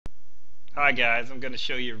Hi guys, I'm going to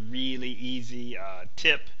show you a really easy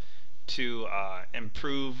tip to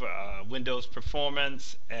improve Windows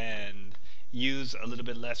performance and use a little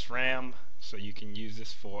bit less RAM, so you can use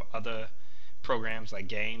this for other programs like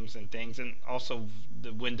games and things, and also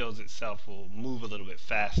the Windows itself will move a little bit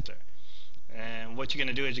faster. And what you're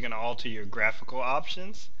going to do is you're going to alter your graphical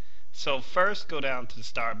options. So first, go down to the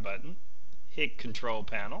Start button, hit Control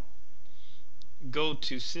Panel, go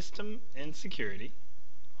to System and Security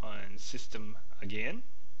on System again,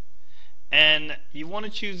 and you want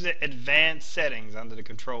to choose the Advanced Settings under the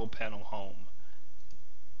Control Panel Home.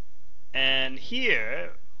 And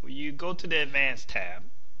here you go to the Advanced tab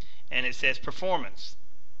and it says Performance.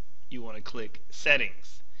 You want to click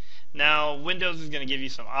Settings. Now Windows is going to give you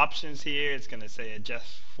some options here. It's going to say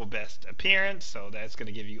Adjust for Best Appearance, so that's going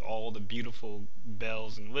to give you all the beautiful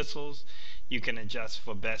bells and whistles. You can adjust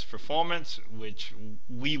for Best Performance, which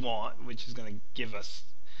we want, which is going to give us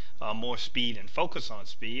more speed and focus on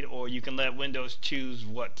speed, or you can let Windows choose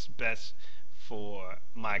what's best for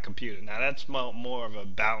my computer. Now that's more of a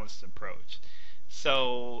balanced approach.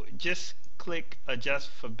 So just click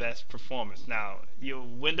Adjust for Best Performance. Now your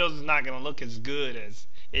Windows is not going to look as good as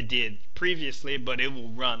it did previously, but it will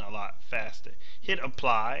run a lot faster. Hit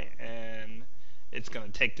Apply, and it's going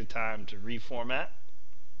to take the time to reformat.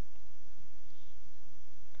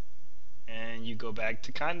 And you go back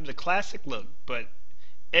to kind of the classic look, but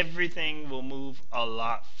everything will move a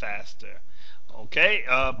lot faster. Okay,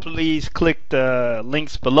 please click the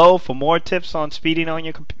links below for more tips on speeding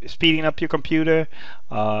up your computer.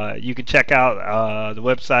 You can check out the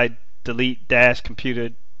website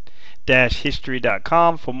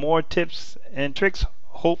delete-computer-history.com for more tips and tricks.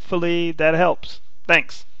 Hopefully that helps.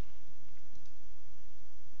 Thanks.